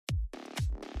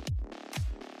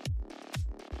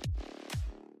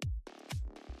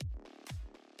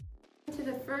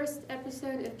first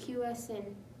episode of QSN,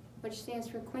 which stands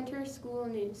for Quinter School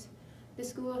News. The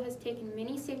school has taken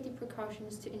many safety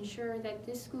precautions to ensure that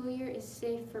this school year is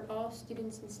safe for all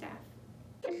students and staff.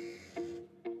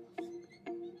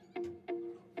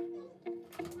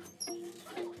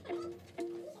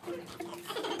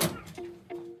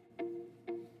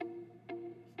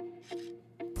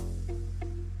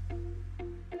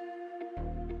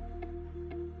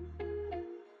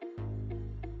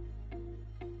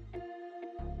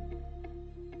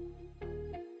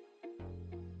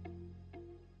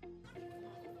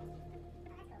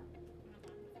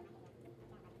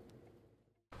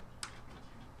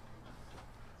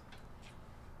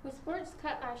 With sports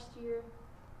cut last year,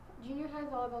 junior high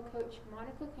volleyball coach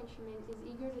Monica Countryman is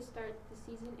eager to start the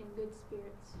season in good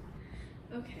spirits.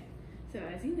 Okay, so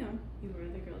as you know, you were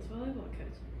the girls volleyball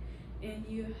coach, and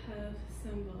you have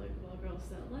some volleyball girls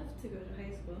that left to go to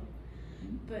high school,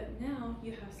 but now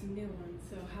you have some new ones,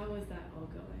 so how is that all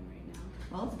going right now?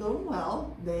 Well, it's going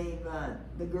well.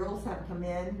 The girls have come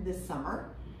in this summer,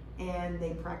 and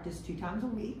they practice 2 times a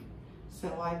week,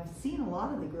 so I've seen a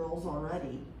lot of the girls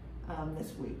already.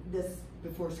 This week,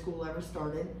 before school ever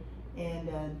started, and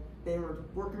they were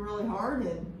working really hard,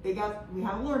 and we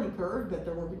have a learning curve, but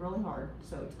they're working really hard,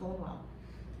 so it's going well.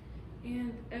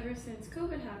 And ever since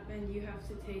COVID happened, you have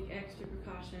to take extra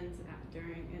precautions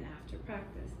during and after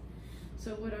practice.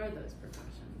 So what are those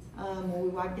precautions? Well, we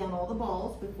wipe down all the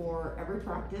balls before every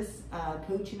practice.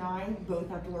 Coach and I both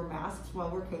have to wear masks while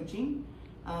we're coaching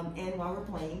and while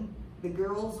we're playing. The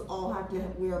girls all have to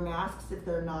wear masks if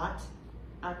they're not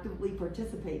actively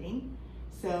participating,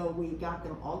 so we got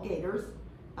them all gaiters.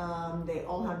 They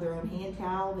all have their own hand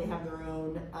towel, they have their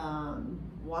own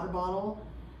water bottle,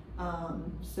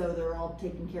 so they're all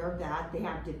taking care of that.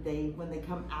 When they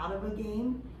come out of a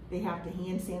game, they have to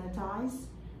hand sanitize.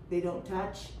 We don't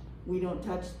touch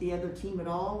the other team at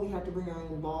all. We have to bring our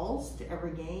own balls to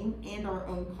every game and our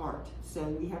own cart, so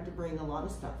we have to bring a lot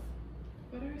of stuff.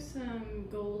 What are some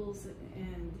goals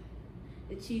and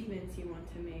achievements you want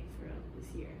to make throughout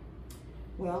this year?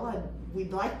 Well,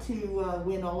 we'd like to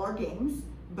win all our games,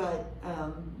 but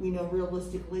we know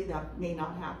realistically that may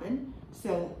not happen.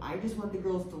 So I just want the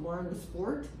girls to learn the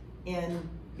sport and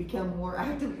become more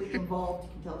actively involved.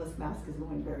 You can tell this mask is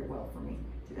going very well for me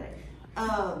today.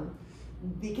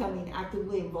 Becoming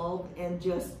actively involved and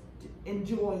just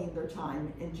enjoying their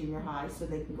time in junior high so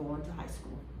they can go on to high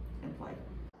school and play.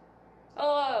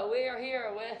 Hello, we are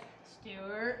here with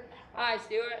Stuart. Hi,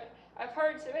 Stuart. I've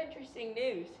heard some interesting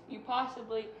news. You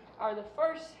possibly are the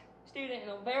first student in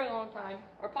a very long time,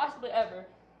 or possibly ever,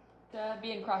 to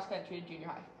be in cross country at junior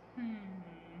high.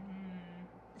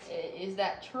 Is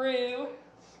that true?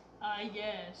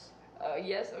 Yes.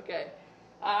 Yes, okay.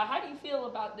 How do you feel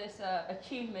about this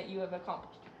achievement you have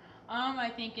accomplished? I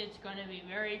think it's going to be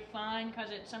very fun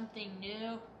because it's something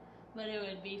new, but it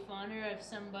would be funner if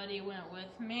somebody went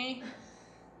with me.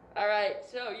 All right,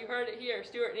 so you heard it here.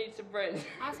 Stuart needs some friends.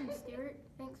 Awesome, Stuart.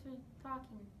 Thanks for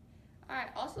talking. All right,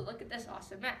 also look at this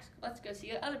awesome mask. Let's go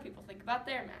see what other people think about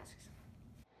their masks.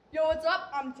 Yo, what's up?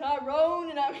 I'm Tyrone,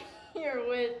 and I'm here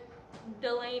with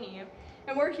Delaney,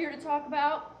 and we're here to talk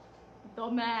about the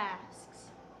masks.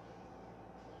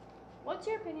 What's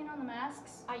your opinion on the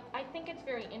masks? I think it's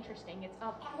very interesting. It's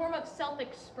a form of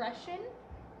self-expression.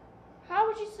 How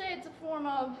would you say it's a form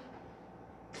of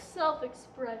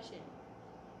self-expression?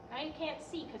 Now you can't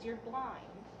see because you're blind.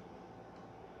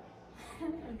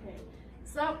 Okay,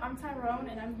 so I'm Tyrone,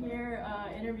 and I'm here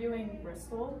interviewing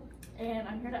Bristol, and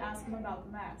I'm here to ask him about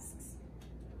the masks.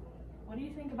 What do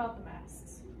you think about the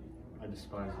masks? I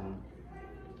despise them.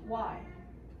 Why?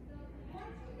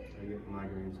 I get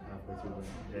migraines halfway through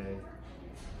the day.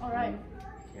 All right.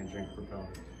 Can't drink Propel.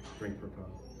 Drink Propel.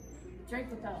 Drink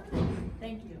Propel.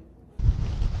 Thank you.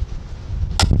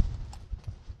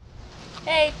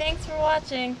 Hey, thanks for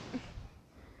watching.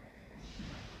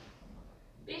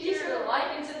 Be sure to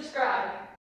like and subscribe.